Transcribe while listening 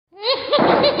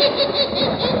The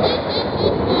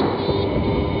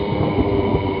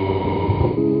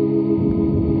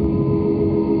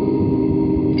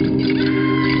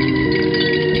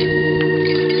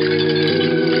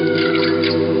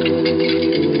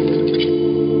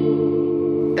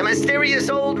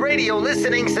Mysterious Old Radio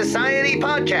Listening Society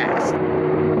podcast.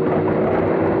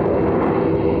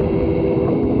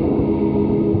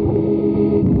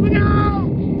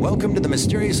 Welcome to the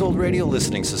Mysterious Old Radio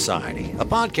Listening Society, a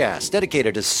podcast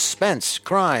dedicated to suspense,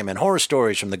 crime, and horror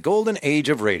stories from the golden age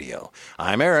of radio.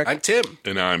 I'm Eric. I'm Tim.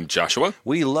 And I'm Joshua.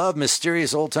 We love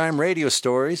mysterious old-time radio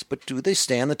stories, but do they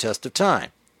stand the test of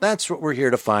time? That's what we're here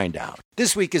to find out.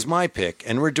 This week is my pick,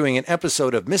 and we're doing an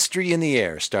episode of Mystery in the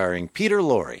Air starring Peter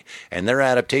Lorre and their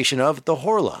adaptation of The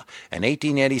Horla, an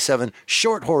 1887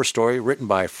 short horror story written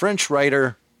by French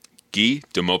writer Guy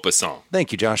de Maupassant.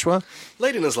 Thank you, Joshua.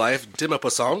 Late in his life, de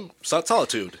Maupassant sought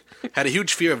solitude, had a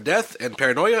huge fear of death and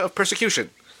paranoia of persecution.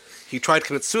 He tried to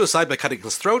commit suicide by cutting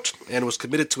his throat and was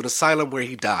committed to an asylum where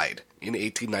he died in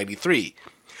 1893.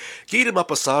 Guy de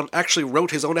Maupassant actually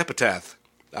wrote his own epitaph.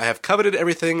 I have coveted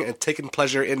everything and taken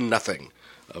pleasure in nothing.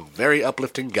 A very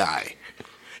uplifting guy.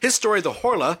 His story, The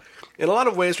Horla, in a lot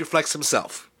of ways reflects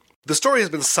himself. The story has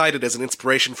been cited as an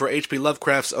inspiration for H.P.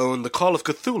 Lovecraft's own The Call of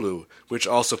Cthulhu, which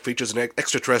also features an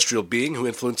extraterrestrial being who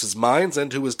influences minds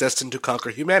and who is destined to conquer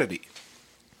humanity.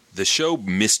 The show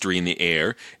Mystery in the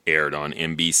Air aired on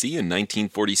NBC in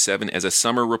 1947 as a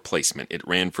summer replacement. It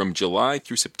ran from July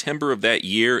through September of that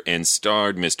year and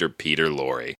starred Mr. Peter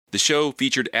Lorre. The show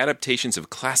featured adaptations of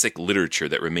classic literature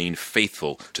that remained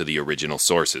faithful to the original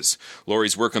sources.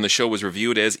 Lorre's work on the show was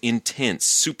reviewed as intense,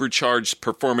 supercharged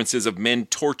performances of men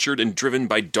tortured and driven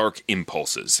by dark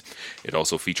impulses. It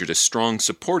also featured a strong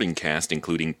supporting cast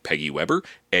including Peggy Webber,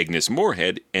 Agnes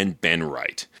Moorehead, and Ben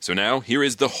Wright. So now, here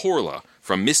is The Horla,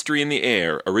 from Mystery in the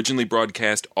Air, originally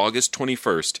broadcast August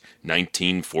 21st,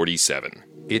 1947.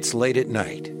 It's late at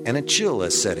night, and a chill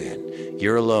has set in.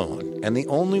 You're alone, and the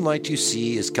only light you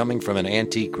see is coming from an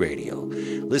antique radio.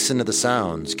 Listen to the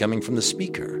sounds coming from the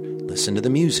speaker. Listen to the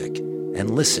music,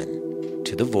 and listen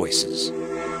to the voices.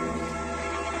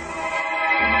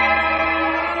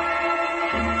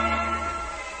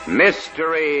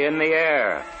 Mystery in the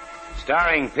Air,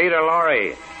 starring Peter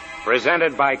Lorre,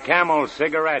 presented by Camel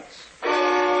Cigarettes.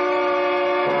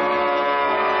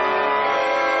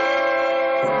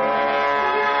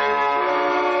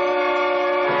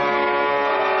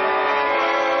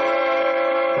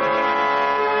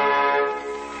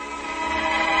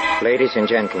 Ladies and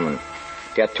gentlemen,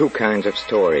 there are two kinds of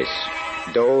stories.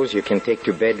 Those you can take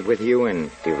to bed with you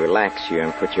and they relax you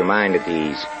and put your mind at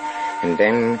ease. And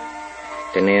then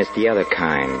there's the other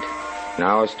kind. And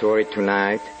our story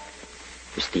tonight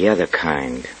is the other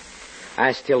kind.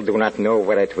 I still do not know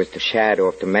whether it was the shadow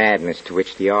of the madness to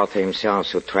which the author himself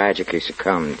so tragically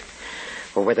succumbed,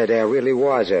 or whether there really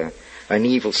was an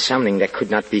evil something that could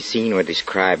not be seen or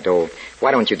described. Oh,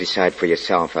 why don't you decide for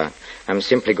yourself? I'm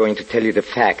simply going to tell you the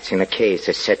facts in a case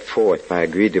as set forth by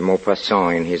Guy de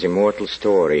Maupassant in his immortal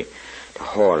story, The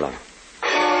Horla.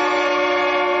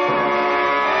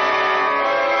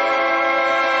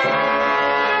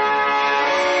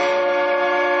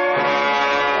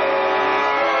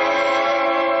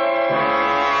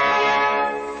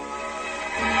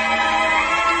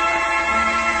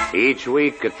 Each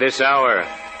week at this hour,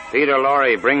 Peter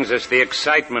Lorre brings us the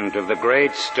excitement of the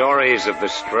great stories of the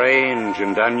strange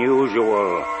and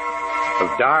unusual,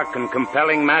 of dark and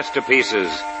compelling masterpieces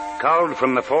culled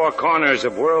from the four corners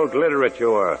of world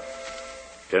literature.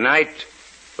 Tonight,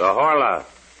 The Horla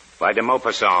by de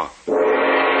Maupassant.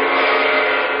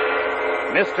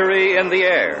 Mystery in the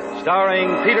Air, starring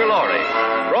Peter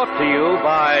Lorre, brought to you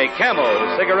by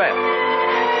Camel Cigarettes.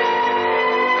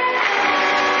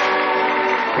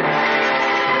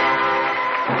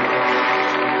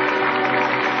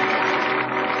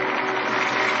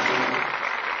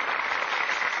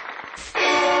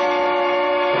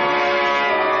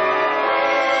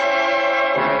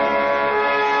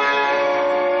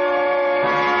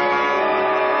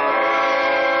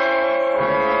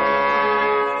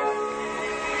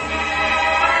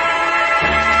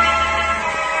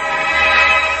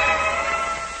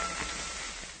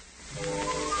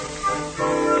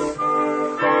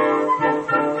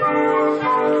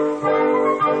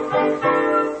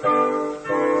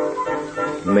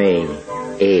 May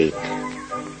 8,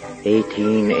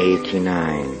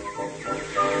 1889.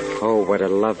 Oh, what a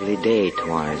lovely day it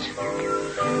was.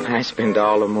 I spent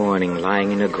all the morning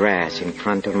lying in the grass in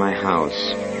front of my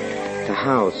house, the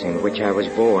house in which I was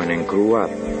born and grew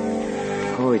up.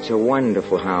 Oh, it's a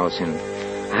wonderful house, and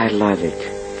I love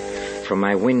it. from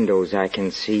my windows I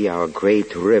can see our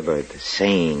great river, the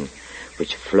Seine,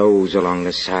 which flows along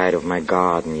the side of my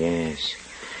garden, yes.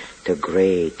 The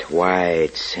great,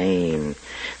 wide Seine,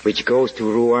 which goes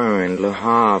to Rouen and Le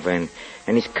Havre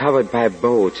and is covered by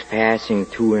boats passing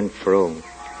to and fro.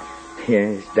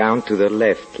 Yes, down to the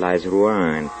left lies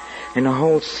Rouen, and the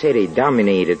whole city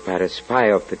dominated by the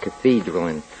spire of the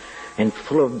cathedral and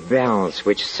full of bells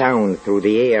which sound through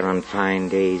the air on fine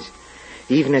days,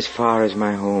 even as far as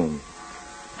my home.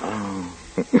 Oh,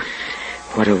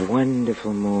 what a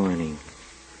wonderful morning.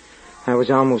 I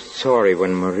was almost sorry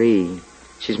when Marie,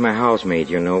 she's my housemaid,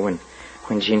 you know,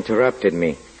 when she interrupted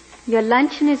me. Your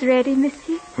luncheon is ready,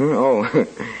 monsieur. Oh,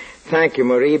 thank you,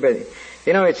 Marie, but,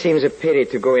 you know, it seems a pity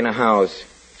to go in a house.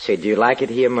 Say, do you like it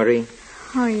here, Marie?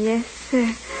 Oh, yes,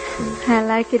 sir. I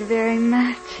like it very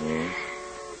much. Yeah.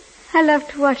 I love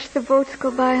to watch the boats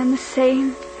go by on the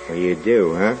Seine. Well, you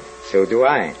do, huh? So do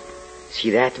I.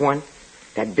 See that one?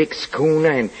 That big schooner,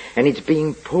 and it's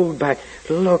being pulled by...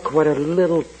 Look, what a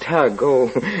little tug. Oh,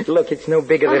 look, it's no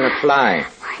bigger than a fly.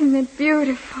 Isn't it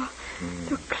beautiful?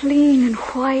 So clean and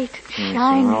white and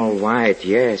shiny. It's all white,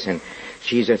 yes, and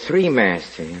she's a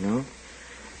three-master, you know.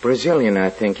 Brazilian, I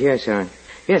think, yes.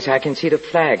 Yes, I can see the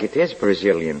flag. It is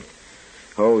Brazilian.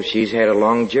 Oh, she's had a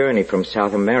long journey from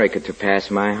South America to pass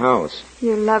my house.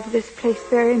 You love this place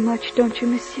very much, don't you,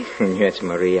 monsieur? Yes,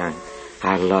 Marie,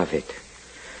 I love it.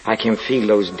 I can feel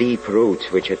those deep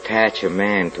roots which attach a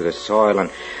man to the soil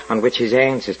on which his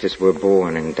ancestors were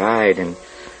born and died, and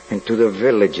to the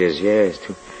villages, yes,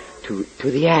 to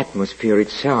the atmosphere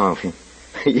itself.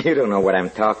 You don't know what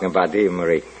I'm talking about, do you,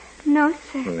 Marie? No,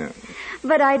 sir. No.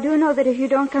 But I do know that if you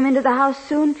don't come into the house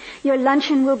soon, your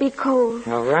luncheon will be cold.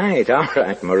 All right,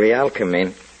 Marie, I'll come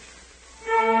in.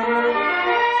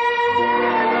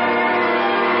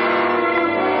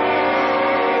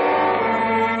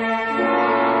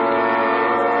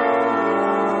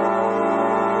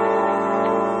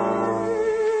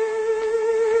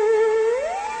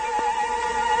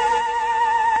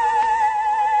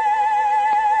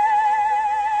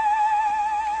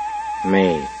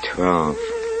 May 12th.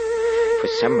 For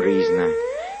some reason,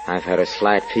 I've had a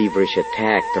slight feverish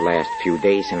attack the last few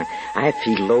days, and I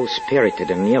feel low-spirited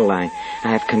and ill. I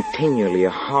have continually a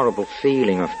horrible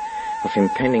feeling of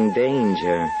impending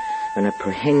danger, an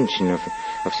apprehension of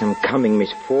some coming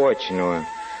misfortune or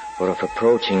of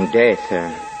approaching death.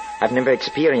 I've never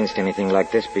experienced anything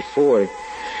like this before.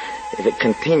 If it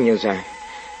continues, I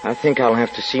think I'll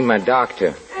have to see my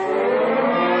doctor.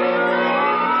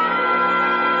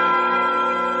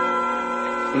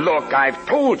 Look, I've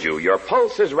told you, your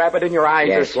pulse is rapid and your eyes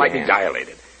are slightly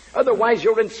dilated. Otherwise,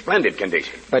 you're in splendid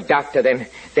condition. But, Doctor,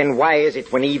 then why is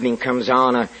it when evening comes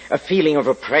on, a feeling of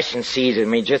oppression seizes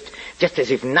me, just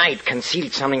as if night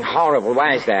concealed something horrible?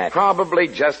 Why is that? Probably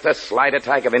just a slight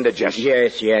attack of indigestion.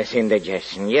 Yes,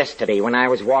 indigestion. Yesterday, when I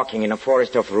was walking in the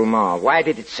forest of Roumar, why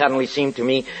did it suddenly seem to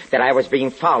me that I was being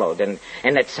followed and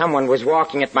that someone was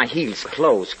walking at my heels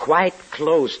close, quite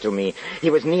close to me? He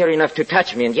was near enough to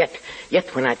touch me, and yet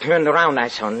when I turned around, I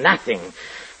saw nothing.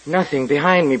 Nothing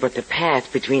behind me but the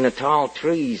path between the tall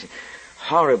trees.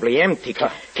 Horribly empty.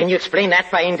 Can you explain that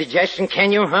by indigestion,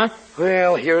 can you, huh?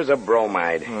 Well, here's a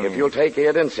bromide. If you'll take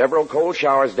it and several cold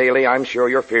showers daily, I'm sure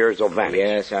your fears will vanish.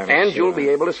 Yes, I'm And sure. you'll be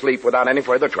able to sleep without any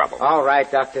further trouble. All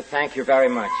right, Doctor. Thank you very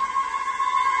much.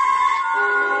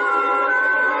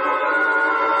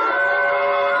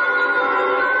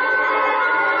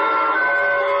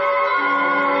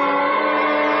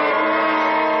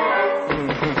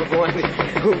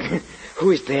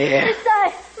 Who is there? It's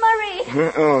I,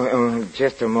 Marie. Oh,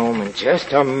 just a moment.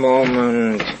 Yes?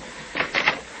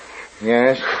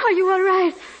 Are you all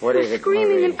right? What You're is it,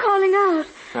 screaming Marie? and calling out.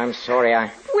 I'm sorry,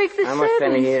 Wake the I must have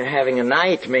been servants. here having a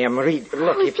nightmare, Marie.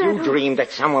 Look, Who's if you that? dreamed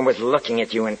that someone was looking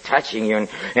at you and touching you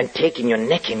and taking your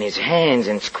neck in his hands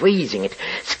and squeezing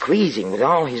with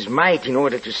all his might in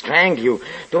order to strangle you,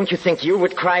 don't you think you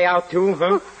would cry out too,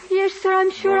 huh? Oh, yes, sir,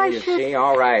 I'm sure Well, I you should. see,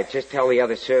 all right. Just tell the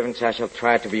other servants I shall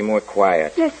try to be more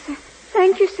quiet. Yes, sir.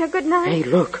 Thank you, sir. Good night. Hey,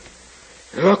 look.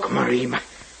 Look, Marie, my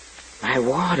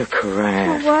water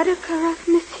carafe. A water carafe,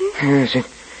 monsieur? Yes,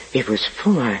 it was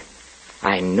full.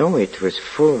 I know it was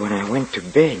full when I went to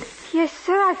bed. Yes,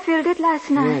 sir. I filled it last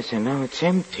night. Yes, and now it's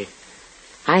empty.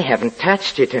 I haven't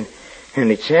touched it, and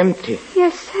it's empty.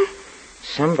 Yes, sir.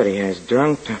 Somebody has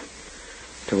drunk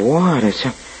the water.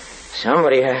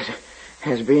 Somebody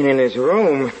has been in his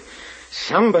room.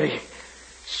 Something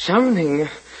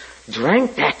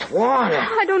drank that water.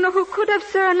 I don't know who could have,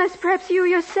 sir, unless perhaps you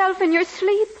yourself in your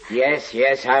sleep. Yes,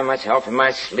 I myself in my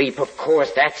sleep, of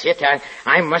course. That's it.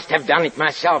 I must have done it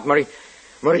myself, Marie.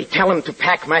 Murray, tell him to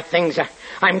pack my things.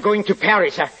 I'm going to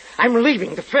Paris. I'm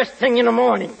leaving the first thing in the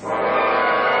morning.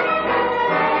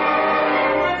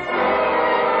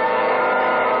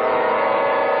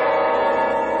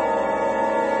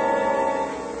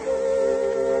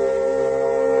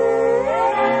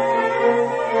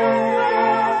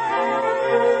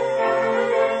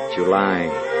 July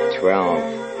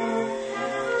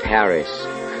 12. Paris.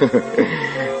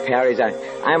 Paris,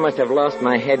 I must have lost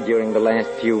my head during the last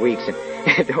few weeks. And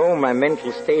at home, my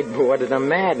mental state bordered a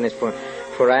madness,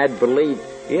 for I had believed,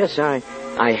 yes, I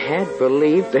had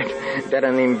believed that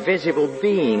an invisible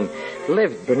being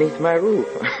lived beneath my roof.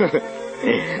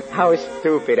 How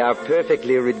stupid, how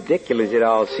perfectly ridiculous it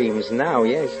all seems now,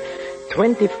 yes.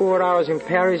 24 hours in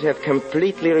Paris have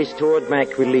completely restored my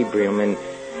equilibrium, and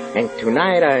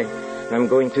tonight I'm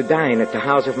going to dine at the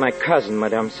house of my cousin,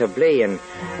 Madame Sablé, and,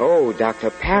 Dr.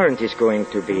 Parent is going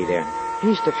to be there.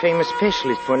 He's the famous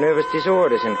specialist for nervous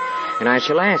disorders, and I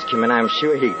shall ask him, and I'm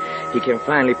sure he can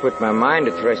finally put my mind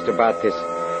at rest about this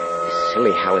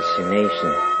silly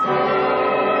hallucination.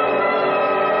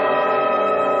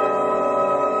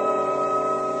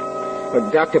 Well,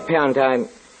 Dr. Parent,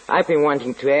 I've been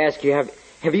wanting to ask you,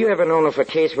 have you ever known of a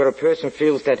case where a person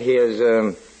feels that he is,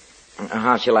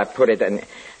 how shall I put it, and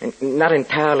not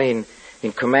entirely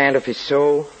in command of his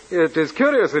soul? It is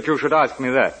curious that you should ask me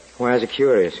that. Why is it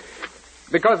curious?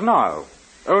 Because now,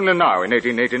 only now in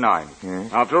 1889,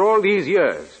 Yes? after all these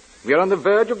years, we are on the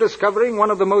verge of discovering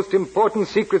one of the most important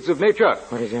secrets of nature.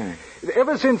 What is that?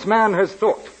 Ever since man has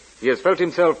thought, he has felt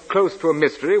himself close to a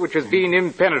mystery which has been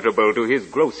impenetrable to his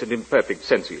gross and imperfect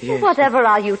senses. Yes. Whatever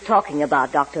are you talking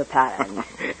about, Dr. Parent?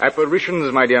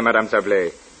 Apparitions, my dear Madame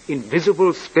Sablé.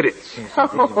 Invisible spirits.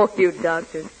 Oh, you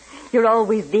doctors. You're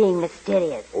always being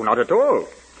mysterious. Oh, not at all.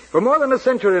 For more than a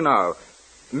century now,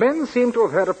 men seem to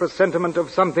have had a presentiment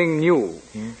of something new.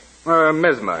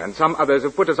 Mesmer and some others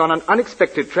have put us on an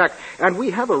unexpected track, and we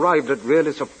have arrived at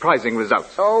really surprising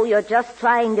results. Oh, you're just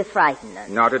trying to frighten us.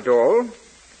 Not at all.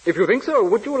 If you think so,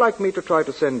 would you like me to try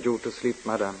to send you to sleep,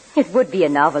 madame? It would be a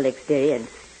novel experience.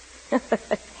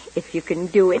 If you can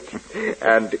do it.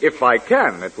 And if I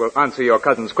can, it will answer your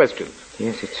cousin's questions.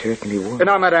 Yes, it certainly would.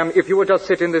 Now, madame, if you would just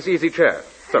sit in this easy chair.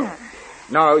 So,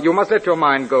 now you must let your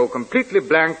mind go completely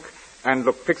blank and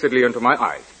look fixedly into my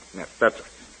eyes. Yes, that's right.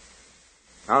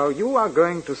 Now, you are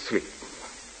going to sleep.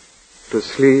 To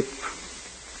sleep.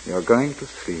 You're going to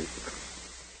sleep.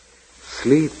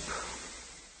 Sleep.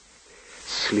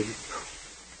 Sleep.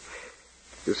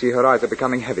 You see, her eyes are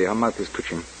becoming heavy. Her mouth is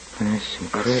twitching. That's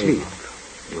incredible. Sleep.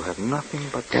 You have nothing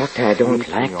but Doctor, I don't sleep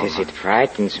in like your this. mind. It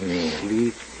frightens me.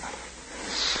 Sleep.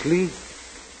 Sleep.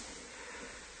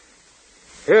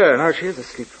 Here, now she is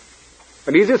asleep.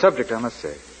 An easy subject, I must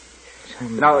say.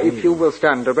 Now, if you will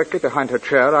stand directly behind her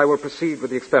chair, I will proceed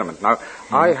with the experiment. Now,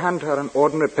 I hand her an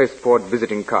ordinary pasteboard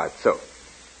visiting card, so.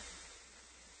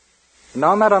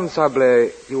 Now, Madame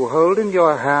Sablé, you hold in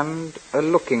your hand a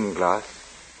looking glass.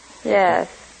 Yes.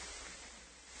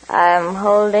 I'm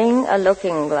holding a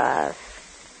looking glass.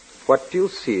 What do you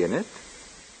see in it?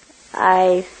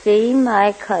 I see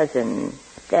my cousin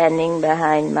standing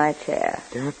behind my chair.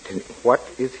 Doctor, What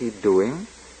is he doing?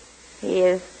 He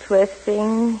is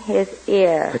twisting his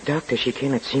ear. but Doctor, she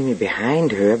cannot see me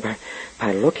behind her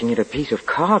by looking at a piece of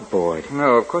cardboard.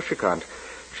 No, of course she can't.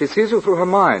 She sees you through her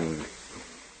mind.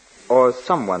 Or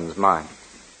someone's mind.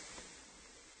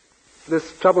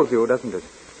 This troubles you, doesn't it?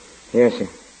 Yes,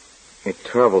 it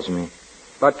troubles me.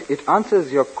 But it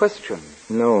answers your question.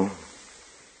 No.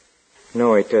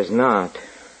 No, it does not.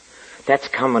 That's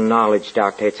common knowledge,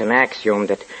 Doctor. It's an axiom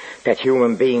that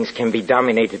human beings can be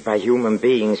dominated by human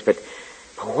beings. But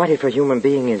what if a human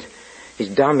being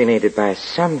is dominated by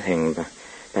something,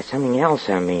 by something else,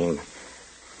 I mean?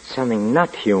 Something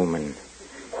not human.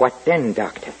 What then,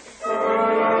 Doctor?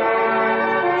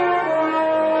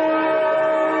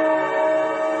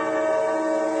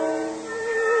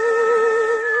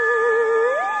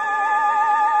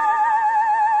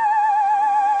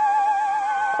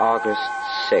 August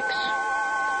 6th.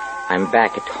 I'm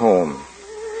back at home.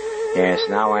 Yes,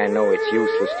 now I know it's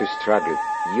useless to struggle.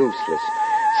 Useless.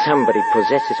 Somebody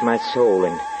possesses my soul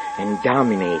and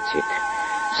dominates it.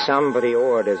 Somebody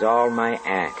orders all my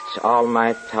acts, all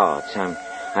my thoughts.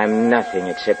 I'm nothing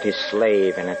except his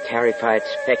slave and a terrified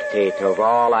spectator of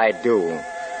all I do.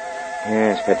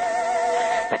 Yes,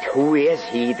 but who is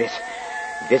he,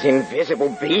 this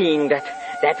invisible being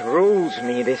that rules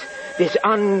me, this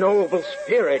unknowable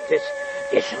spirit,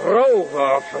 this rover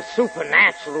of a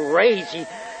supernatural race?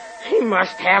 He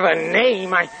must have a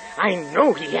name. I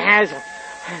know he has.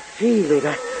 I feel it.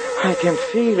 I can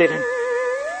feel it. And,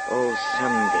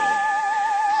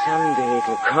 Someday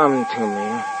it'll come to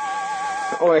me.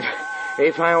 Oh,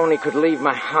 if I only could leave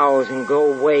my house and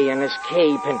go away and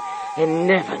escape and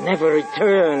never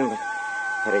return.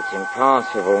 But it's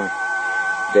impossible.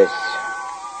 This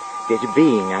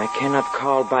being I cannot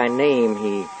call by name,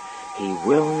 he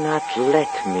will not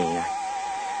let me.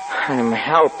 I'm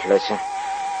helpless.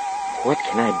 What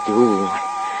can I do?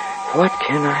 What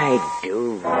can I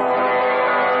do?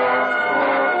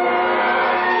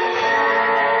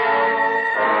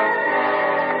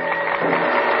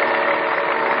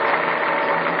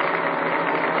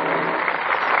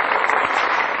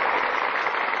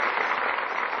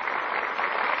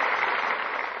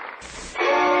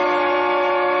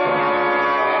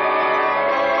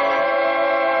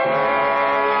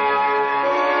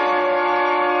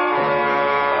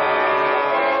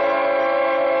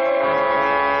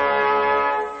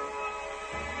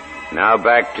 Now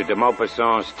back to de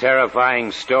Maupassant's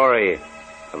terrifying story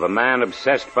of a man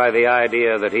obsessed by the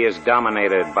idea that he is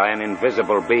dominated by an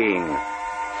invisible being.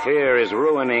 Fear is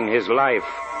ruining his life.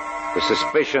 The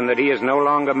suspicion that he is no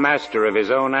longer master of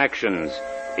his own actions,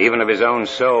 even of his own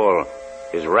soul,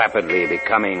 is rapidly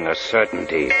becoming a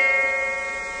certainty.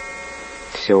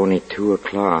 It's only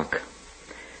 2:00,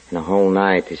 and the whole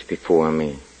night is before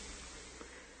me.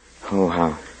 Oh,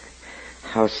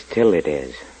 how still it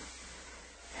is.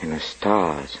 And the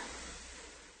stars,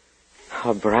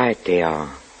 how bright they are.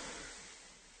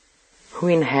 Who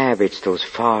inhabits those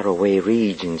faraway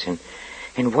regions,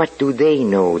 and what do they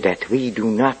know that we do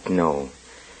not know?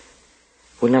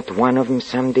 Will not one of them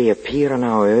someday appear on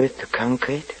our earth to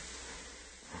conquer it?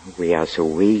 We are so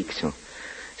weak,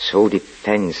 so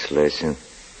defenseless. And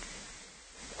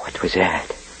what was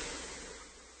that?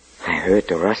 I heard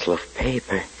the rustle of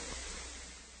paper,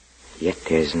 yet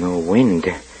there's no wind.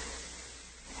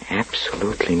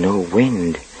 Absolutely no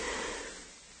wind.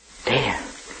 There.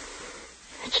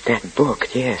 It's that book,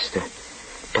 yes,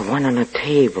 the one on the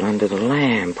table under the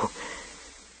lamp.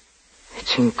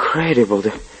 It's incredible.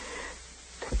 The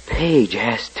page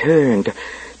has turned.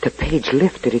 The page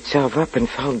lifted itself up and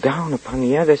fell down upon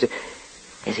the others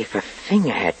as if a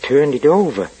finger had turned it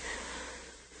over.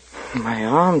 My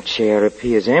armchair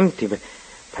appears empty, but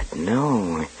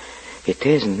no, it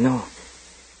isn't. No,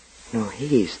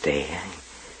 he is there.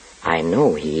 I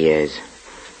know he is.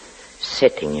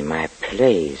 Sitting in my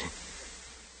place.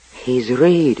 He's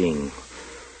reading.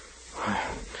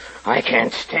 I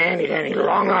can't stand it any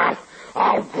longer.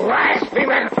 I'll grasp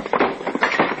him and...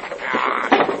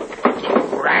 He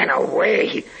ran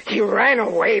away. He ran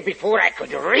away before I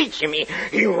could reach him.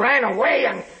 He ran away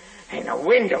and the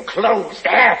window closed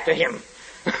after him.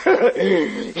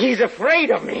 He's afraid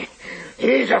of me.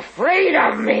 He's afraid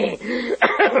of me.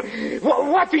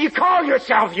 What do you call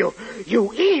yourself, you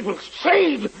evil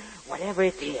shade? Whatever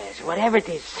it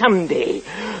is, someday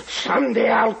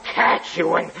I'll catch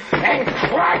you and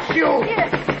crush you. Here,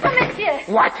 come in here.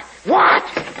 What?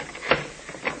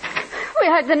 We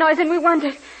heard the noise and we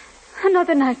wondered.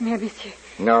 Another nightmare, monsieur.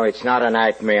 No, it's not a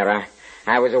nightmare.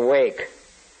 I was awake.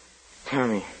 Tell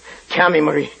me,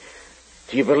 Marie,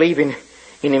 do you believe in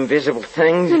invisible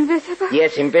things? Invisible?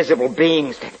 Yes, invisible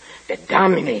beings that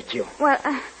dominate you. Well,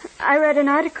 I read an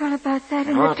article about that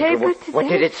in the paper today. What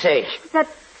did it say? That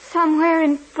somewhere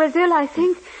in Brazil, I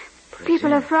think,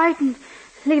 people are frightened,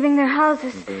 leaving their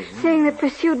houses, saying they're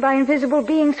pursued by invisible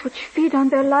beings which feed on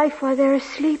their life while they're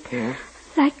asleep. Yeah?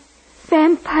 Like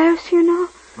vampires, you know.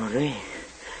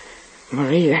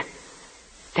 Marie,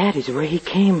 that is where he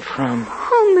came from.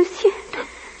 Oh, monsieur.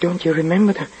 Don't you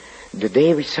remember the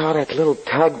day we saw that little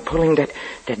tug pulling that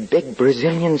big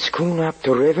Brazilian schooner up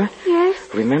the river? Yes.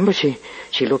 Remember, she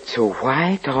looked so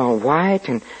white, all white,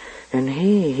 and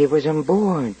he was on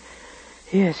board.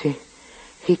 Yes,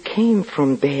 he came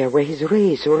from there where his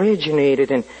race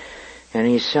originated, and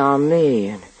he saw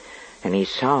me, and he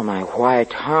saw my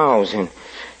white house, and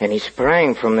he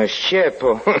sprang from the ship.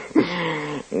 Oh,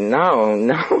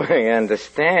 now I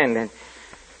understand.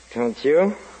 Don't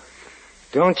you?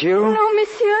 Don't you? No,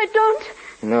 monsieur, I don't.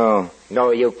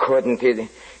 No, you couldn't.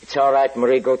 It's all right,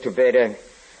 Marie. Go to bed.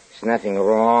 There's nothing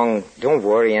wrong. Don't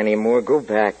worry anymore. Go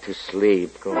back to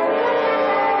sleep. Go.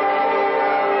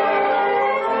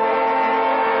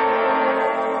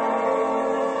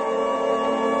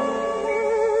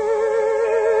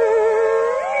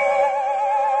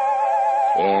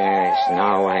 Yes,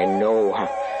 now I know.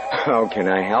 How can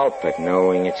I help but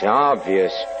knowing? It's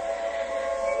obvious.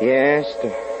 Yes,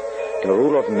 the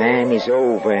rule of man is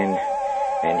over, and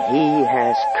he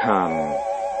has come.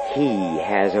 He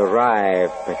has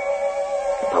arrived.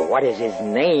 But what is his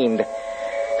name?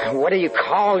 What do you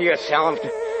call yourself?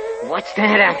 What's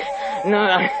that? No,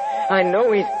 I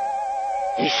know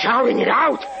He's shouting it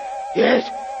out. Yes,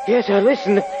 I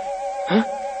listened. Huh?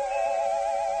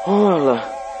 Horla.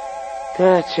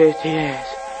 That's it, yes.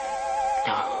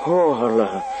 The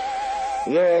Horla.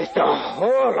 Yes, the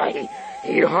Horla.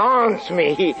 He haunts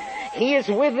me. He is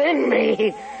within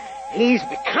me. He's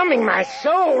becoming my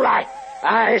soul.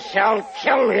 I shall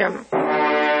kill him.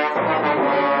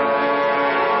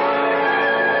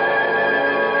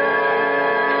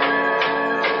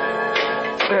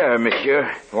 There,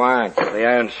 monsieur. What? The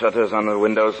iron shutters on the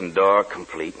windows and door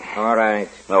complete. All right.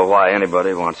 Know why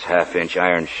anybody wants half-inch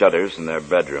iron shutters in their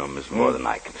bedroom is more than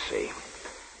I can see.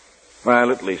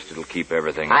 Well, at least it'll keep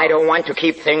everything I out. don't want to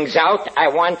keep things out. I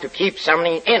want to keep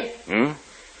something in.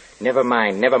 Never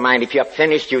mind. If you're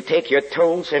finished, you take your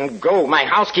tools and go. My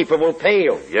housekeeper will pay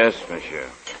you. Yes, monsieur.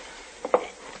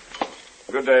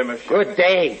 Good day, monsieur. Good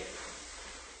day.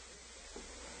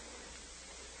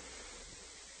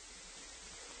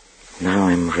 Now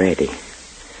I'm ready.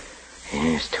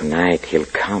 Yes, tonight he'll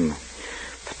come.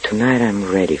 But tonight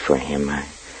I'm ready for him.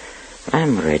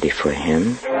 I'm ready for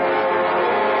him.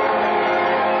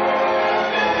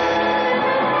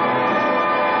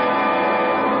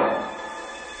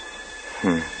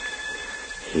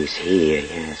 He's here,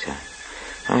 yes.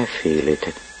 I feel it.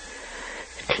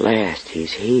 At last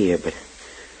he's here, but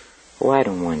I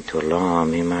don't want to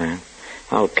alarm him.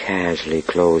 I'll casually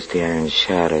close the iron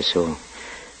shutter so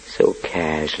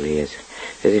casually as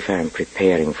if I'm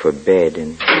preparing for bed.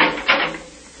 And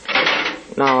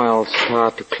now I'll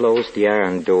start to close the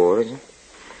iron doors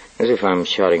as if I'm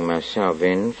shutting myself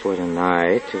in for the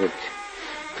night.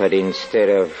 But instead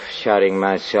of shutting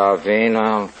myself in,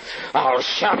 I'll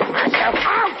shut myself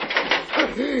out.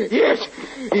 Yes,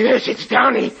 it's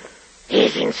Donnie.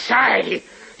 He's inside.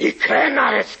 He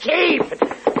cannot escape.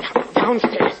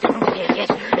 Downstairs, yes,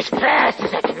 as fast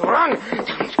as I can run.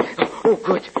 Oh,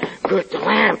 good. The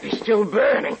lamp is still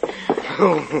burning.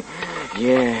 Oh,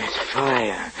 yes,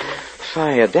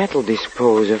 fire. That'll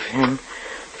dispose of him.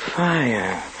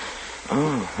 Fire.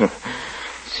 Oh,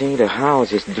 see, the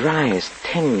house is dry as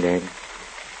tinder.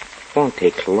 Won't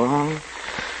take long.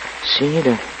 See,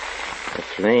 the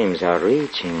flames are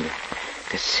reaching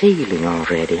the ceiling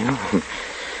already.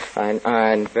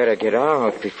 I'd better get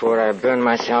out before I burn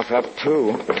myself up,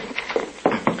 too.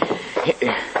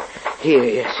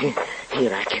 Here,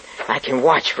 I can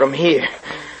watch from here.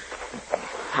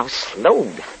 How slow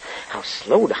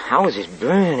the house is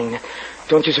burning.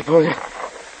 Don't you suppose?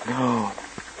 No,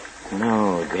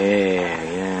 there,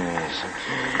 yes.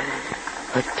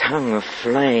 A tongue of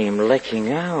flame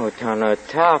licking out on the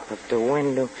top of the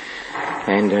window.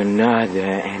 And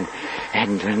another,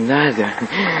 and another.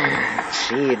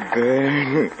 See it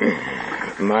burn.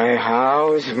 My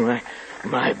house,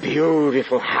 my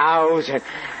beautiful house.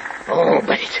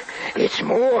 But it's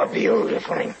more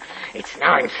beautiful. It's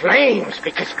now in flames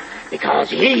because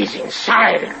he's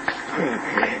inside.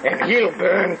 And he'll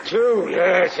burn too,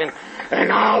 yes.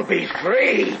 And I'll be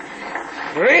free.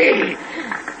 Free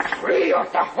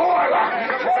of the Horla.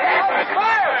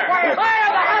 Fire! The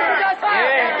house is on fire!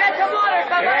 Yes. Get some water,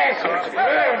 somebody! Yes, it's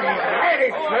burning. Let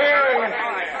it burn.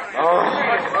 Oh,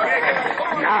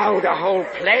 now the whole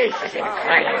place is in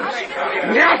flames.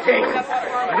 Nothing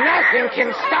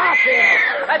can stop it.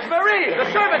 That's Marie, the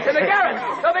servants in the garret.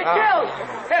 They'll be killed.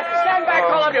 Here, stand back,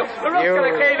 all of you. The roof's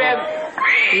going to cave in.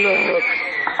 Look.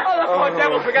 Oh, the poor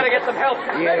devils, we got to get some help.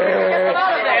 Yes. Get them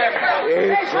out of there.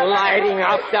 It's lighting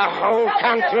up the whole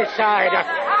countryside.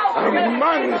 A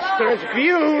monstrous,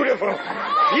 beautiful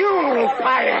funeral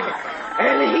pyre.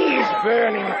 And he's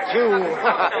burning too.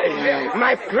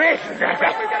 My prisoner,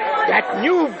 that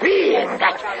new being,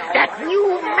 that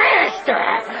new master,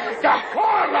 the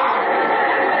Horla.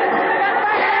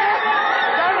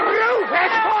 The roof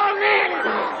has fallen in.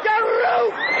 The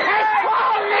roof has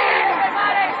fallen in.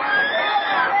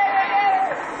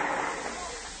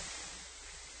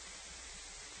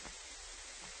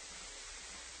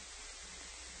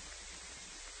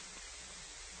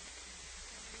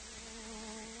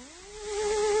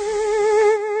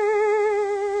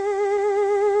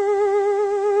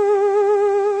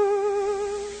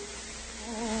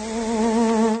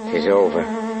 Is over.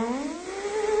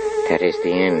 That is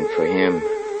the end for him.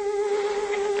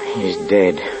 He's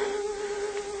dead.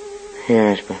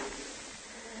 Yes, but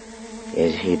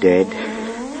is he dead?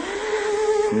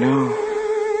 No.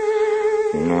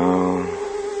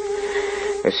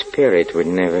 A spirit would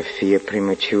never fear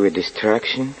premature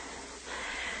destruction.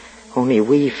 Only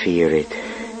we fear it.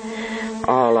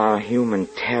 All our human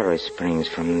terror springs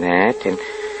from that, and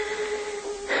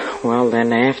well,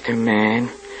 then after man,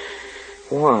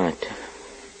 what?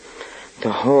 The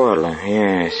Horla,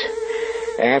 yes.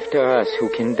 After us, who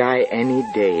can die any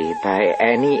day by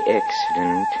any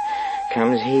accident,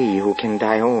 comes he who can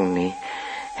die only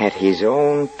at his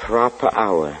own proper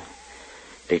hour,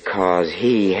 because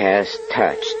he has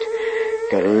touched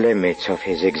the limits of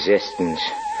his existence.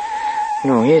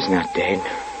 No, he is not dead.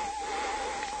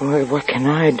 Well, what can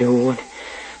I do?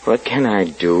 What can I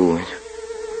do?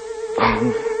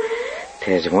 Oh,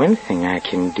 there's one thing I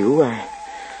can do.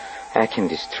 I can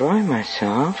destroy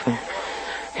myself.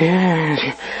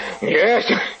 Yes,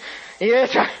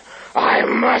 I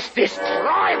must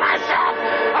destroy myself.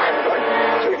 I'm going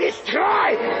to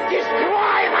destroy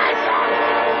myself.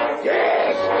 Destroy.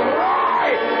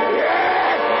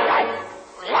 Yes,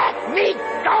 let me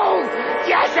go.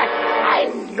 Yes, I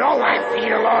know I'm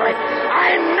Peter Lorre.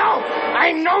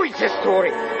 I know it's a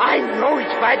story. I know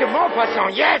it's by the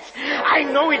Maupassant. Yes, I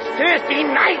know it's Thursday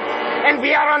night and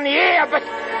we are on the air, but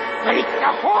it's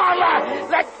the Horla.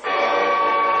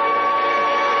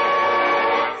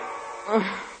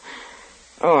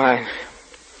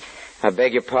 I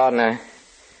beg your pardon.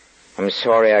 I'm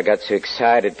sorry I got so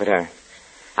excited, but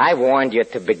I warned you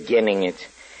at the beginning.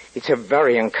 It's a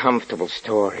very uncomfortable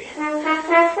story.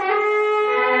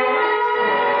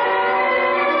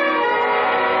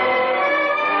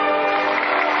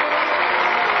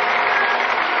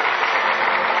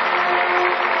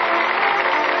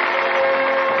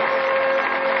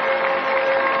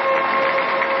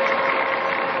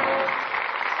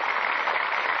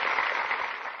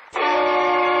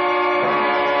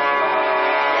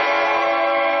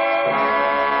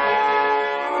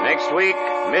 Next week,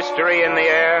 Mystery in the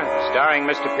Air, starring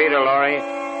Mr. Peter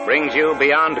Lorre, brings you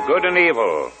Beyond Good and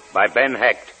Evil by Ben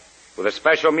Hecht, with a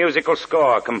special musical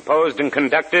score composed and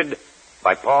conducted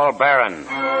by Paul Barron.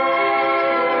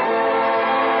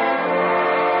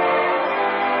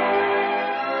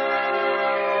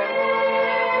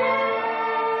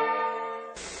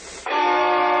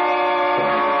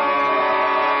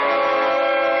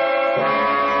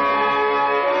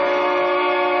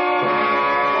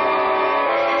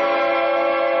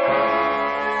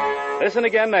 Listen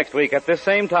again next week at this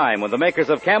same time when the makers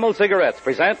of Camel cigarettes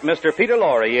present Mr. Peter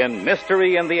Lorre in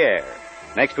Mystery in the Air.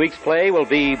 Next week's play will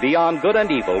be Beyond Good and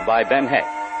Evil by Ben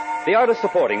Hecht. The artists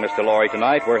supporting Mr. Lorre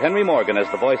tonight were Henry Morgan as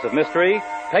the voice of Mystery,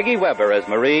 Peggy Weber as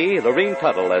Marie, Lorene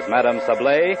Tuttle as Madame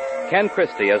Sablé, Ken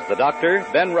Christie as the Doctor,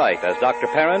 Ben Wright as Dr.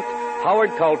 Parent,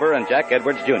 Howard Culver and Jack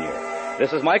Edwards Jr.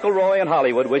 This is Michael Roy in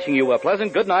Hollywood wishing you a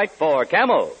pleasant good night for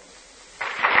Camel.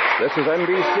 This is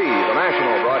NBC, the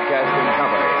National Broadcasting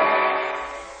Company.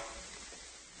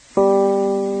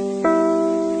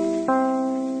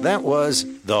 That was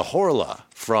The Horla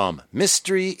from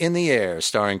Mystery in the Air,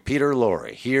 starring Peter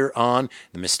Lorre, here on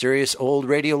the Mysterious Old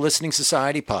Radio Listening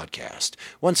Society podcast.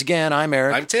 Once again, I'm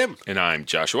Eric. I'm Tim. And I'm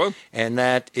Joshua. And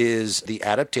that is the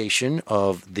adaptation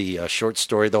of the short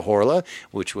story The Horla,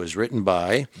 which was written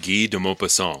by Guy de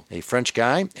Maupassant, a French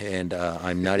guy, and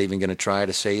I'm not even going to try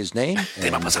to say his name. De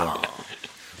Maupassant.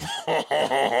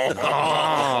 De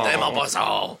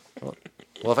Maupassant.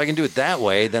 Well, if I can do it that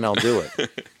way, then I'll do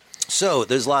it. So,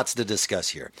 there's lots to discuss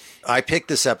here. I picked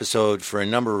this episode for a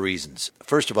number of reasons.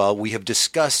 First of all, we have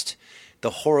discussed the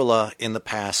Horla in the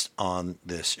past on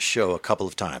this show a couple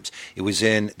of times. It was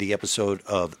in the episode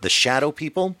of The Shadow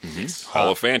People. Mm-hmm.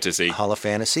 Hall of Fantasy. Hall of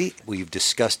Fantasy. We've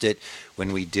discussed it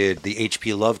when we did the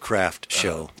H.P. Lovecraft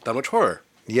show. That much horror.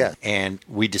 Yeah, and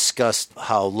we discussed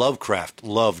how Lovecraft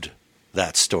loved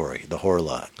that story, the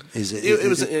Horla. It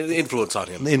was an influence on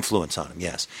him. Influence on him,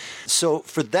 yes. So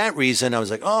for that reason, I was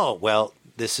like, oh, well,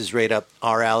 this is right up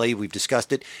our alley. We've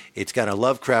discussed it. It's got a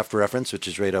Lovecraft reference, which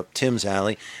is right up Tim's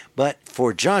alley. But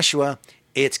for Joshua,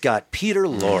 it's got Peter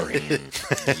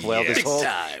Lorre. Well, yes. this whole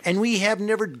time. And we have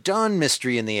never done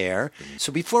Mystery in the Air.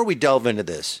 So before we delve into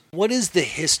this, what is the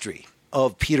history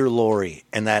of Peter Lorre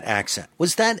and that accent?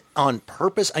 Was that on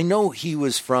purpose? I know he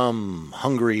was from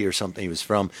Hungary or something. He was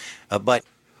from, but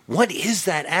what is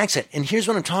that accent? And here's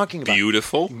what I'm talking about.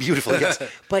 Beautiful. Beautiful, yes.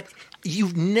 But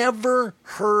you've never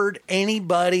heard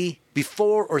anybody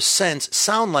before or since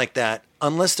sound like that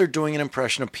unless they're doing an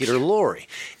impression of Peter Lorre.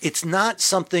 It's not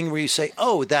something where you say,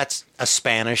 oh, that's a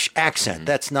Spanish accent. Mm-hmm.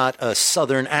 That's not a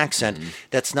Southern accent. Mm-hmm.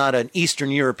 That's not an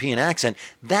Eastern European accent.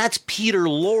 That's Peter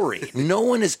Lorre. No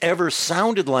one has ever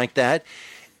sounded like that.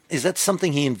 Is that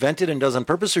something he invented and does on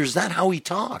purpose, or is that how he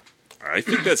talked? I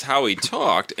think that's how he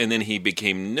talked, and then he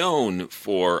became known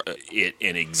for it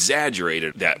and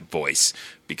exaggerated that voice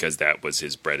because that was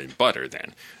his bread and butter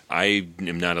then. I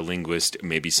am not a linguist.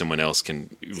 Maybe someone else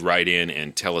can write in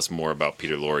and tell us more about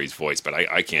Peter Lorre's voice, but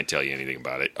I can't tell you anything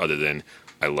about it other than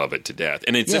I love it to death.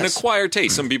 And it's an acquired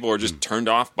taste. Some people are just turned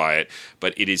off by it,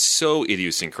 but it is so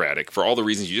idiosyncratic. For all the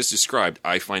reasons you just described,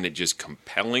 I find it just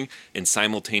compelling and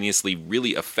simultaneously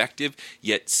really effective,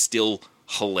 yet still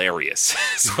hilarious.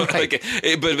 So, but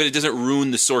it doesn't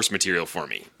ruin the source material for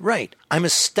me. Right. I'm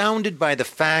astounded by the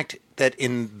fact that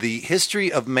in the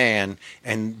history of man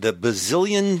and the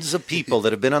bazillions of people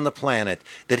that have been on the planet,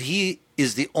 that he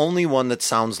is the only one that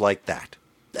sounds like that.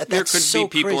 There could be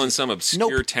people in some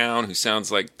obscure town who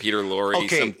sounds like Peter Lorre,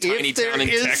 some tiny town in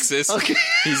Texas. Okay.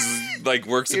 He's like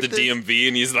works at the DMV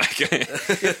and he's like,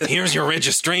 here's your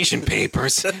registration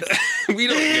papers. We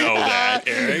don't know that,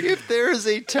 Eric. If there is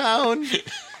a town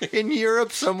in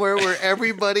Europe somewhere where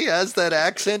everybody has that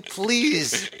accent,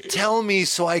 please tell me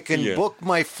so I can book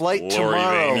my flight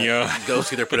tomorrow. Go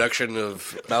see their production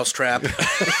of Mousetrap.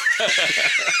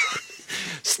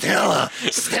 Stella!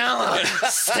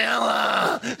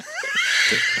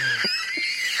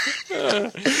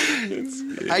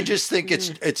 I just think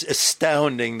it's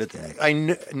astounding that I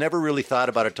never really thought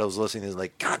about it until I was listening. It's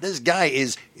like, God, this guy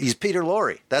he's Peter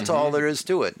Lorre. That's all there is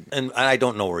to it. And I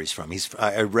don't know where he's from.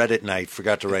 I read it and I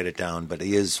forgot to write it down, but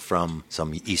he is from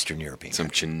some Eastern European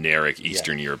country. Generic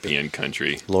Eastern European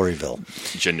country. Lorryville.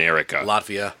 Generica.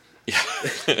 Latvia. Yeah.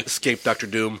 Escape Dr.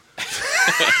 Doom.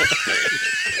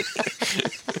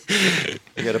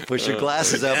 You got to push your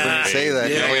glasses up when you say that.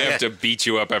 Now we have to beat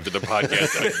you up after the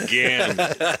podcast again.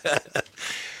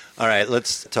 All right,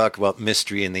 let's talk about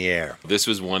Mystery in the Air. This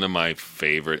was one of my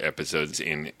favorite episodes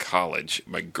in college.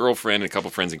 My girlfriend and a couple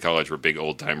friends in college were big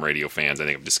old-time radio fans. I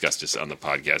think I've discussed this on the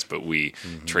podcast, but we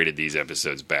traded these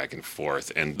episodes back and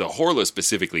forth. And the Horla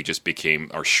specifically just became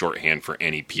our shorthand for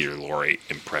any Peter Lorre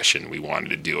impression we wanted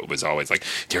to do. It was always like,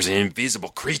 there's an invisible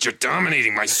creature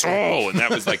dominating my soul. And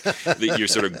that was like your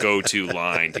sort of go-to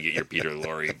line to get your Peter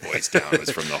Lorre voice down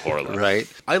was from the Horla.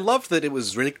 Right. I loved that it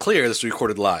was really clear this was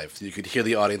recorded live. You could hear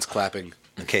the audience clapping.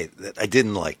 Okay, I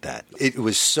didn't like that. It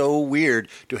was so weird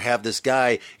to have this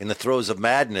guy in the throes of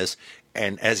madness,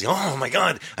 and oh my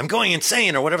God, I'm going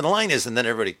insane, or whatever the line is, and then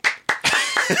everybody.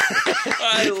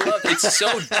 I love it.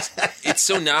 It's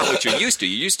so not what you're used to.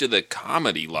 You're used to the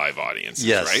comedy live audiences,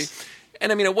 right?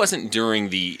 And I mean, it wasn't during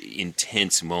the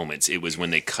intense moments. It was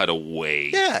when they cut away.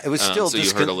 Yeah, it was still. So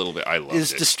you heard a little bit. I loved it.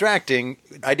 It's distracting.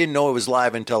 I didn't know it was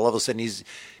live until all of a sudden he's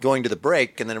going to the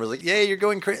break, and then it was like, "Yeah, you're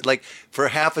going crazy." Like for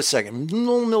half a second,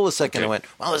 millisecond, I went,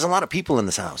 "Wow, there's a lot of people in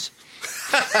this house."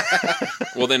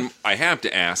 Well, then I have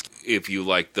to ask if you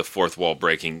like the fourth wall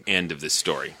breaking end of this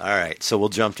story. All right, so we'll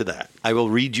jump to that. I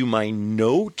will read you my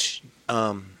note,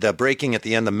 the breaking at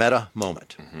the end, the meta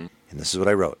moment, and this is what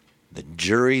I wrote. The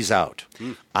jury's out.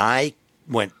 I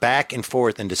went back and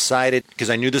forth and decided, because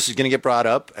I knew this was going to get brought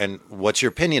up, and what's your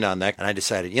opinion on that? And I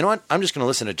decided, you know what? I'm just going to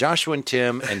listen to Joshua and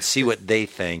Tim and see what they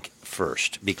think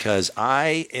first, because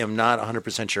I am not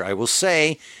 100% sure. I will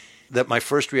say that my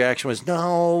first reaction was,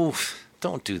 no,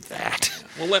 don't do that.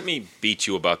 Well, let me beat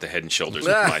you about the head and shoulders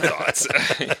with my thoughts.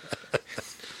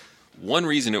 One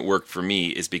reason it worked for me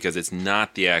is because it's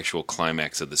not the actual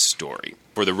climax of the story.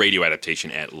 For the radio adaptation,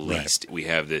 at least. Right. We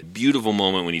have the beautiful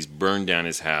moment when he's burned down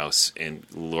his house and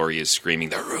Lorre is screaming,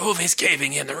 the roof is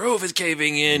caving in, the roof is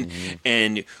caving in.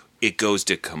 And it goes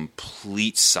to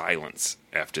complete silence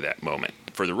after that moment.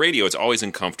 For the radio, it's always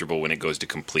uncomfortable when it goes to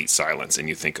complete silence and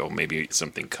you think, oh, maybe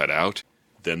something cut out.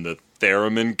 Then the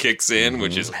theremin kicks in,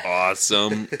 which is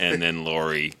awesome. And then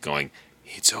Lorre going,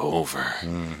 it's over.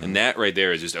 And that right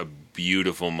there is just a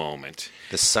beautiful moment.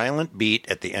 The silent beat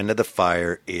at the end of the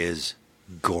fire is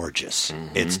gorgeous.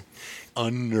 It's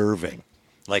unnerving.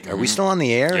 Like, are we still on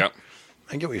the air? Yep.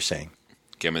 I get what you're saying.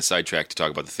 Okay, I'm going to sidetrack to talk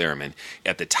about the theremin.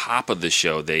 At the top of the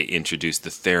show, they introduced the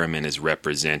theremin as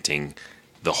representing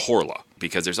the Horla,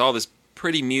 because there's all this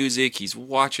pretty music. He's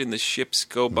watching the ships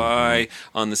go by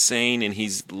on the Seine, and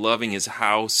he's loving his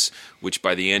house, which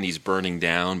by the end he's burning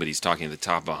down, but he's talking at the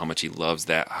top about how much he loves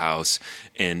that house.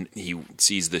 And he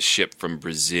sees the ship from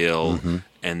Brazil,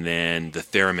 and then the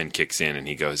theremin kicks in, and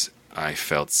he goes, I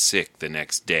felt sick the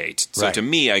next day. So to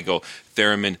me, I go,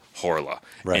 theremin, Horla.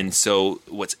 Right. And so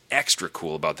what's extra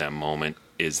cool about that moment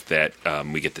is that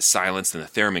we get the silence, and the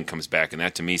theremin comes back, and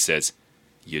that to me says,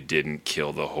 you didn't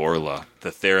kill the Horla.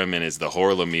 The theremin is the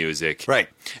Horla music. Right.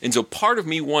 And so part of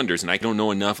me wonders, and I don't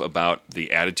know enough about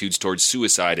the attitudes towards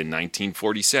suicide in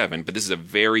 1947, but this is a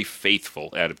very faithful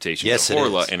adaptation of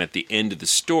Horla. And at the end of the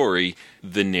story,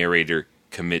 the narrator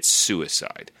commits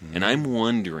suicide. And I'm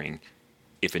wondering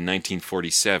if in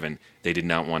 1947 they did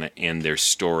not want to end their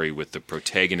story with the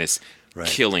protagonist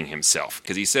killing himself.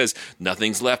 Because he says,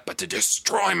 nothing's left but to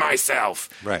destroy myself.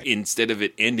 Right. Instead of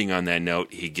it ending on that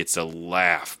note, he gets a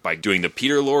laugh by doing the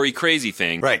Peter Lorre crazy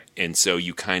thing. Right. And so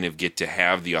you kind of get to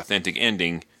have the authentic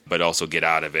ending, but also get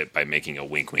out of it by making a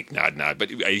wink, wink, nod, nod. But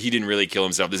he didn't really kill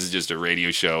himself. This is just a radio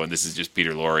show, and this is just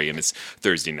Peter Lorre, and it's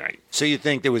Thursday night. So you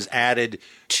think that was added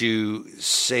to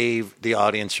save the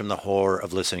audience from the horror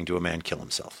of listening to a man kill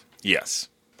himself? Yes.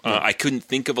 I couldn't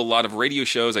think of a lot of radio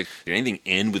shows. Did anything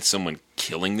end with someone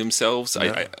killing themselves?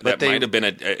 No, that might have been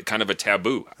a kind of a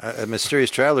taboo. A Mysterious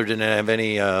Traveler didn't have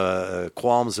any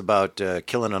qualms about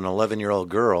killing an 11-year-old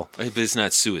girl. But it's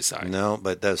not suicide. No,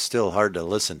 but that's still hard to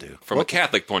listen to. From a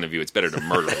Catholic point of view, it's better to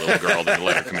murder a little girl than to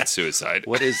let her commit suicide.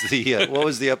 What is the what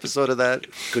was the episode of that?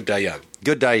 Good Die Young.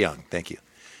 Good Die Young. Thank you.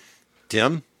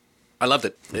 Tim? I loved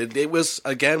it. It was,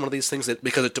 again, one of these things that,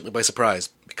 because it took me by surprise,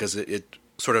 because it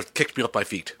sort of kicked me up my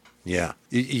feet. Yeah.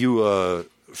 You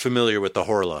familiar with the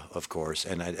Horla, of course,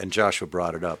 and Joshua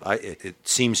brought it up. It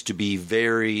seems to be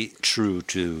very true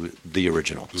to the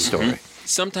original story.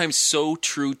 Sometimes so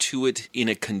true to it in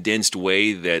a condensed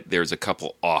way that there's a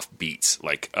couple off beats.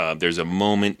 Like there's a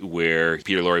moment where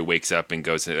Peter Lorre wakes up and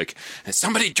goes like,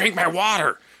 "Somebody drink my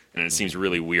water." And it seems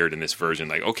really weird in this version.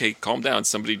 Like, okay, calm down.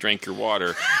 Somebody drank your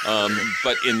water.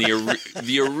 But in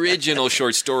the original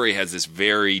short story has this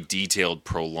very detailed,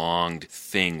 prolonged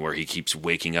thing where he keeps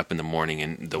waking up in the morning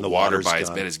and the water by his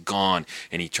bed is gone,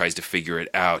 and he tries to figure it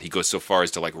out. He goes so far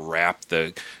as to like wrap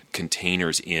the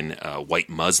containers in white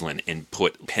muslin and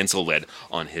put pencil lead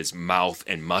on his mouth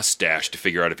and mustache to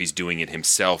figure out if he's doing it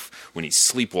himself when he's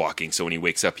sleepwalking. So when he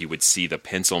wakes up, he would see the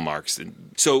pencil marks.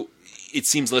 And so it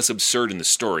seems less absurd in the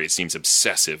story. It seems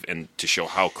obsessive, and to show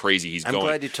how crazy he's going. I'm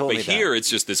glad you told me that. But here, it's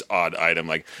just this odd item,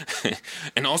 like,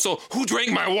 and also, who drank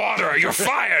my water? You're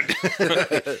fired.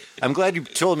 I'm glad you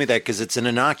told me that, because it's an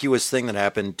innocuous thing that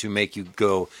happened to make you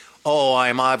go, oh,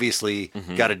 I'm obviously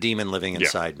got a demon living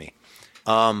inside me.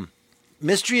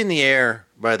 Mystery in the Air,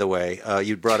 by the way,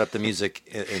 you brought up the music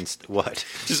in what?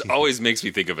 Just always makes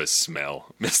me think of a smell.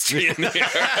 Mystery in the Air.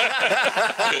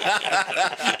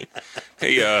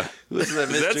 Hey, is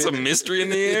that some mystery in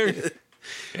the air?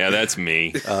 Yeah, that's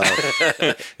me.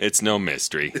 It's no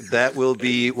mystery. That will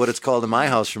be what it's called in my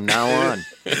house from now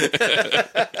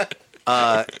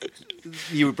on.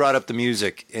 You brought up the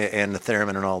music and the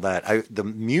theremin and all that. The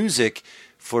music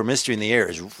for Mystery in the Air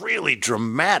is really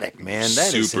dramatic, man.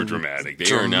 That is super dramatic.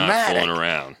 They are not fooling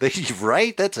around.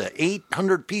 Right? That's an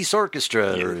 800-piece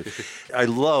orchestra. Yeah. I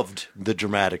loved the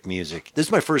dramatic music. This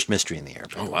is my first Mystery in the Air.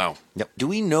 Oh, wow. Yep. Do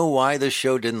we know why this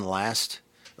show didn't last?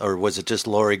 Or was it just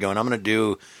Lorre going, I'm going to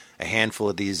do a handful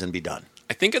of these and be done?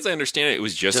 I think, as I understand it, it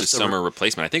was just a summer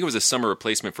replacement. I think it was a summer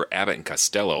replacement for Abbott and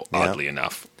Costello, oddly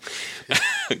enough.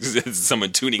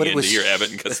 Someone tuning in to hear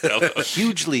Abbott and Costello.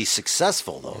 Hugely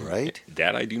successful, though, right?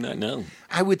 That I do not know.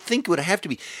 I would think it would have to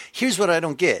be. Here's what I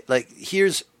don't get. Like,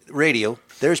 here's radio.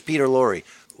 There's Peter Lorre.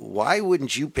 Why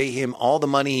wouldn't you pay him all the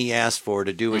money he asked for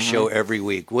to do a show every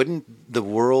week? Wouldn't the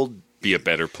world be a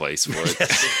better place for it?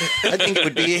 I think it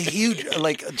would be a huge,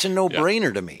 like, it's a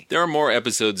no-brainer to me. There are more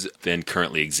episodes than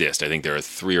currently exist. I think there are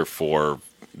 3 or 4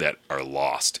 that are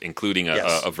lost, including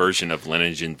a version of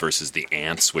Lennigan versus the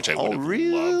Ants, which I would have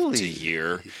loved to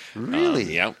hear.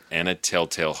 Really? Yeah, and a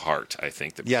Telltale Heart, I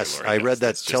think. Yes, I read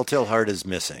that Telltale Heart is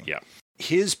missing. Yeah.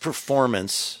 His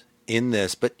performance in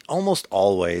this, but almost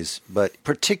always, but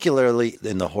particularly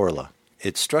in the Horla,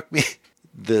 it struck me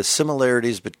the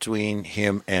similarities between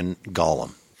him and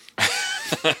Gollum.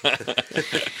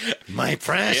 My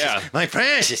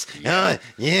precious. Oh,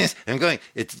 yes, I'm going.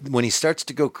 It's when he starts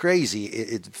to go crazy.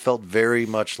 It felt very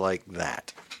much like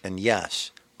that. And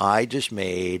yes, I just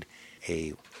made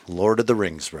a Lord of the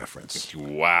Rings reference.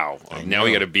 Wow! Now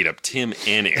we got to beat up Tim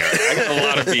and Eric. I got a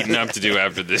lot of beating up to do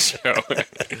after this show.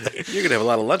 You're gonna have a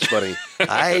lot of lunch money.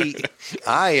 I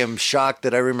am shocked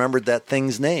that I remembered that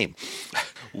thing's name.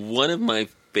 One of my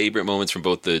favorite moments from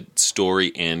both the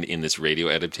story and in this radio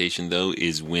adaptation, though,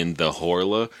 is when the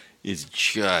Horla is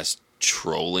just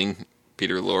trolling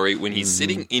Peter Lorre when he's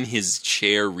sitting in his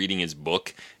chair reading his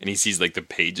book and he sees like the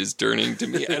pages turning to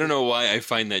me. I don't know why I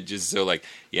find that just so like,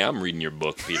 yeah, I'm reading your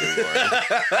book, Peter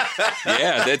Lorre.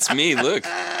 Yeah, that's me. Look,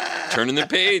 turning the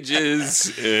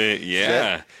pages.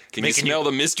 Yeah. Can you smell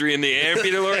the mystery in the air,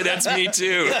 Peter Lorre? That's me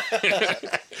too.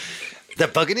 Is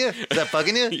that bugging you? Is that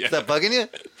bugging you? Yeah. Is that bugging you?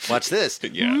 Watch this.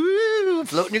 Yeah. Woo,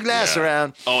 floating your glass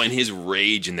around. Oh, and his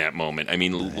rage in that moment. I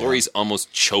mean, Laurie's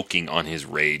almost choking on his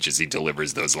rage as he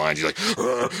delivers those lines. He's like,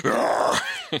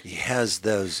 he has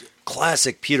those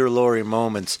classic Peter Lorre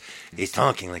moments. He's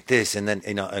talking like this, and then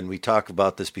and we talked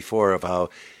about this before of how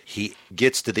he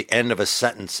gets to the end of a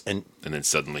sentence and then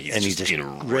suddenly he's just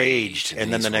enraged.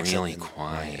 And then the next really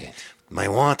quiet. My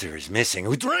water is missing.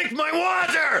 Who drank my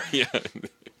water? Yeah.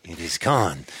 It is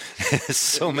gone.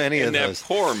 So many of those. And that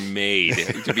poor maid,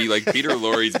 to be like Peter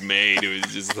Lorre's maid, who was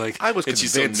just like, I was and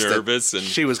she's so convinced nervous, that and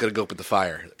she was going to go up with the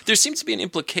fire. There seems to be an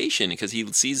implication because he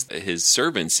sees his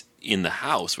servants in the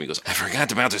house when he goes, I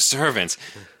forgot about the servants.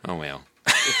 Oh well.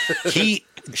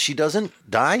 She doesn't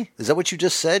die? Is that what you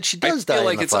just said? She does die. I feel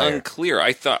like in the it's fire. unclear.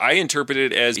 I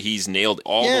interpreted it as he's nailed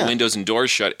all the windows and doors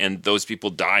shut, and those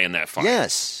people die in that fire.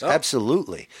 Yes,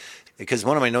 absolutely. Because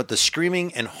one of my notes, the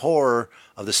screaming and horror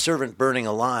of the servant burning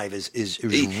alive is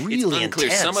really unclear.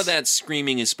 intense. Some of that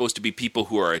screaming is supposed to be people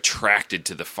who are attracted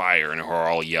to the fire and who are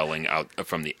all yelling out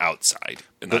from the outside.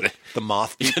 The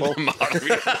moth people? The moth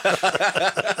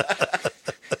people.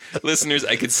 Listeners,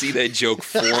 I could see that joke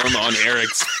form on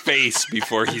Eric's face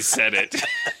before he said it.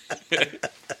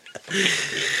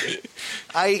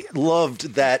 I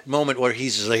loved that moment where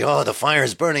he's just like, oh, the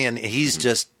fire's burning, and he's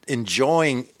just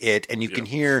enjoying it, and you can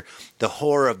hear the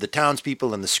horror of the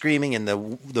townspeople and the screaming, and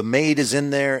the maid is in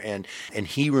there, and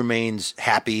he remains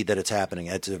happy that it's happening.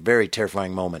 It's a very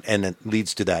terrifying moment, and it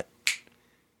leads to that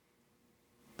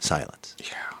silence.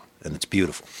 Yeah. And it's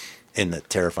beautiful in a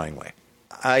terrifying way.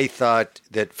 I thought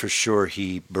that for sure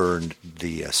he burned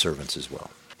the servants as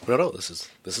well. No, this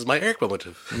is my Eric moment.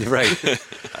 Right.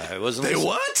 I wasn't. They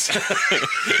what?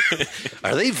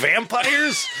 Are they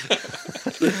vampires?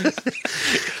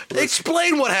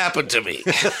 Explain what happened to me.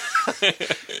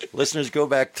 Listeners, go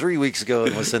back 3 weeks ago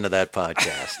and listen to that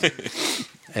podcast,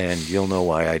 and you'll know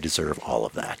why I deserve all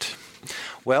of that.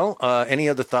 Well, any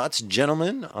other thoughts,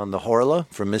 gentlemen, on the Horla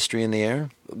from Mystery in the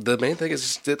Air? The main thing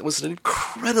is it was an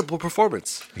incredible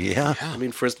performance. Yeah. I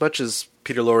mean, for as much as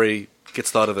Peter Lorre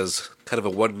gets thought of as kind of a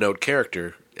one-note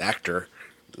actor,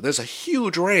 there's a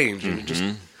huge range.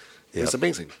 And it's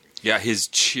amazing. Yeah, his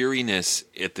cheeriness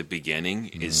at the beginning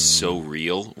is so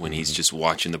real when he's just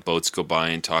watching the boats go by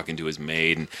and talking to his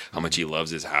maid and how much he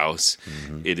loves his house.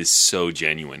 It is so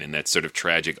genuine, and that sort of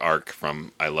tragic arc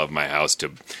from I love my house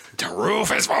to the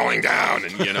roof is falling down,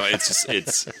 and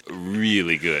it's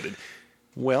really good.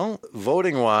 Well,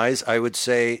 voting-wise, I would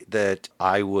say that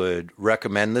I would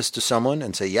recommend this to someone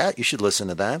and say, yeah, you should listen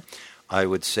to that. I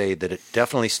would say that it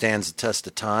definitely stands the test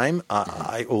of time.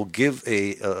 I will give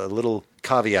a little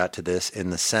caveat to this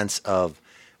in the sense of,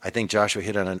 I think Joshua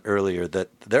hit on it earlier, that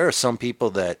there are some people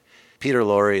that Peter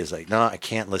Lorre is like, no, I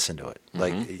can't listen to it.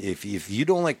 Like, if you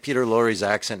don't like Peter Lorre's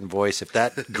accent and voice, if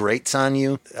that grates on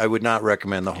you, I would not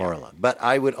recommend the Horla. But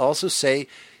I would also say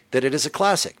that it is a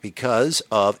classic because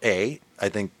of A, I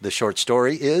think the short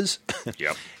story is,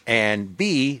 and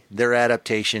B, their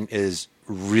adaptation is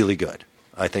really good.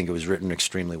 I think it was written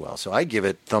extremely well. So I give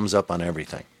it thumbs up on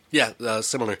everything. Yeah,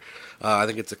 similar. I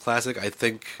think it's a classic. I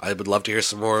think I would love to hear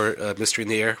some more Mystery in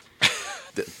the Air.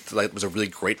 It was a really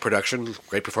great production,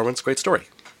 great performance, great story.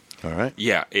 All right.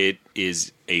 Yeah, it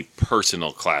is a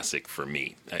personal classic for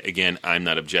me. Again, I'm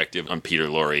not objective on Peter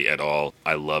Lorre at all.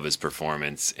 I love his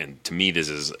performance, and to me this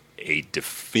is a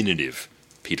definitive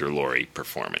Peter Lorre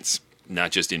performance.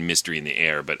 Not just in Mystery in the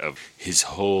Air, but of his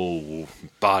whole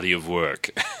body of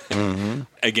work.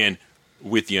 Again,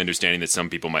 with the understanding that some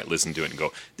people might listen to it and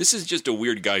go, this is just a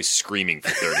weird guy screaming for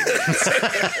 30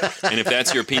 minutes. And if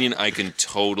that's your opinion, I can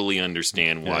totally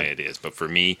understand why it is. But for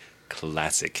me,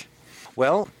 classic.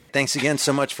 Well, thanks again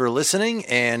so much for listening.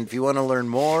 And if you want to learn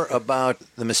more about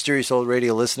the Mysterious Old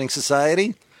Radio Listening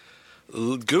Society,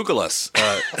 Google us.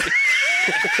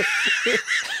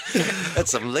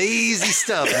 That's some lazy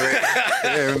stuff right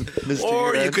there, Mr.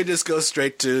 Or Grant. you could just go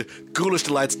straight to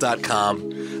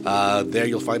ghoulishdelights.com. There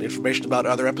you'll find information about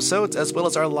other episodes as well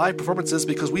as our live performances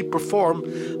because we perform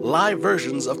live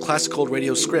versions of classic old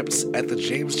radio scripts at the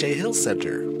James J. Hill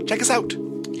Center. Check us out.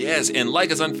 Yes, and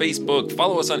like us on Facebook,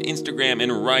 follow us on Instagram,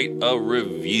 and write a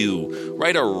review.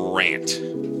 Write a rant.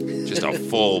 Just a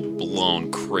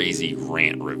full-blown crazy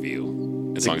rant review.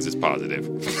 As long as it's positive.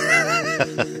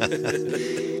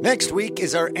 Next week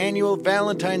is our annual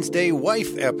Valentine's Day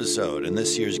wife episode, and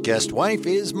this year's guest wife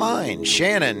is mine.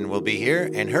 Shannon will be here,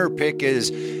 and her pick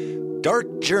is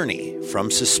Dark Journey from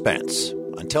Suspense.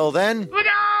 Until then... Look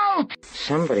out!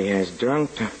 Somebody has drunk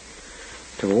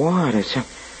the water.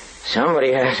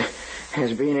 Somebody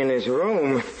has been in his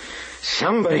room.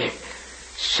 Something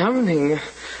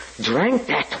drank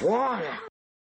that water.